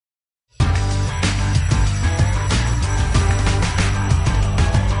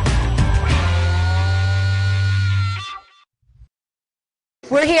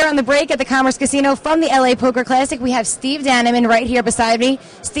We're here on the break at the Commerce Casino from the LA Poker Classic. We have Steve Dannenmann right here beside me.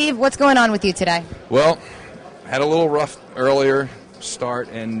 Steve, what's going on with you today? Well, had a little rough earlier start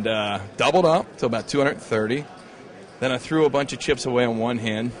and doubled up to about 230. Then I threw a bunch of chips away on one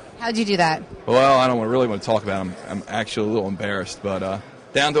hand. How'd you do that? Well, I don't really want to talk about them. I'm actually a little embarrassed, but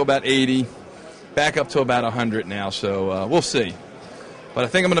down to about 80, back up to about 100 now, so we'll see. But I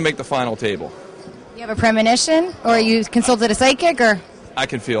think I'm going to make the final table. You have a premonition, or you consulted a psychic, or? I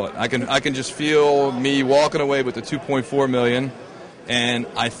can feel it. I can just feel me walking away with the 2.4 million, and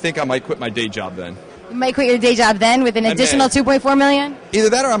I think I might quit my day job then. You might quit your day job then with an additional 2.4 million? Either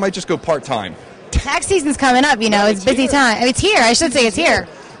that, or I might just go part-time. Tax season's coming up, you know. It's busy time. I mean, it's here. I should say it's here.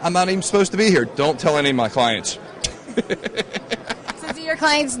 I'm not even supposed to be here. Don't tell any of my clients. So do your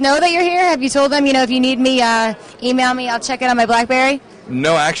clients know that you're here? Have you told them, you know, if you need me, email me, I'll check it on my BlackBerry?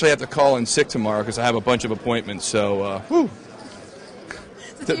 No, I actually have to call in sick tomorrow because I have a bunch of appointments, so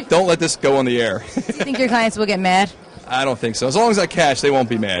don't let this go on the air. Do you think your clients will get mad? I don't think so. As long as I cash, they won't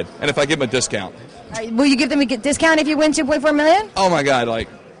be mad. And if I give them a discount. All right, will you give them a discount if you win 2.4 million? Oh, my God, like...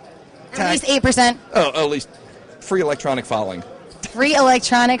 At least 8%. Oh, at least free electronic filing. Free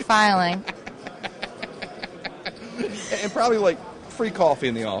electronic filing. And probably, like, free coffee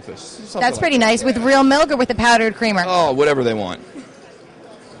in the office. That's pretty nice. With real milk or with the powdered creamer? Oh, whatever they want.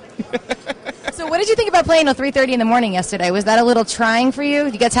 So what did you think about playing till 3:30 in the morning yesterday? Was that a little trying for you?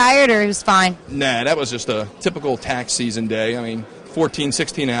 Did you get tired, or it was fine? Nah, that was just a typical tax season day. I mean, 14,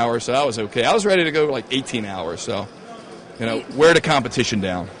 16 hours, so that was okay. I was ready to go like 18 hours, so, you know, wear the competition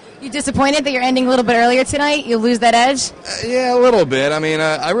down. You disappointed that you're ending a little bit earlier tonight? You lose that edge? Yeah, a little bit. I mean,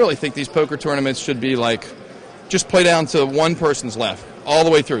 I really think these poker tournaments should be like, just play down to one person's left, all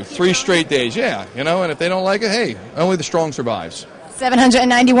the way through. 3 straight days, yeah, you know, and if they don't like it, hey, only the strong survives.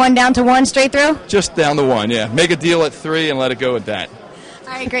 791 down to 1 straight through? Just down to 1, yeah. Make a deal at 3 and let it go at that. All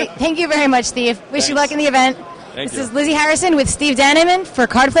right, great. Thank you very much, Steve. Wish you luck in the event. Thank you. This is Lizzie Harrison with Steve Dannenmann for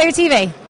Card Player TV.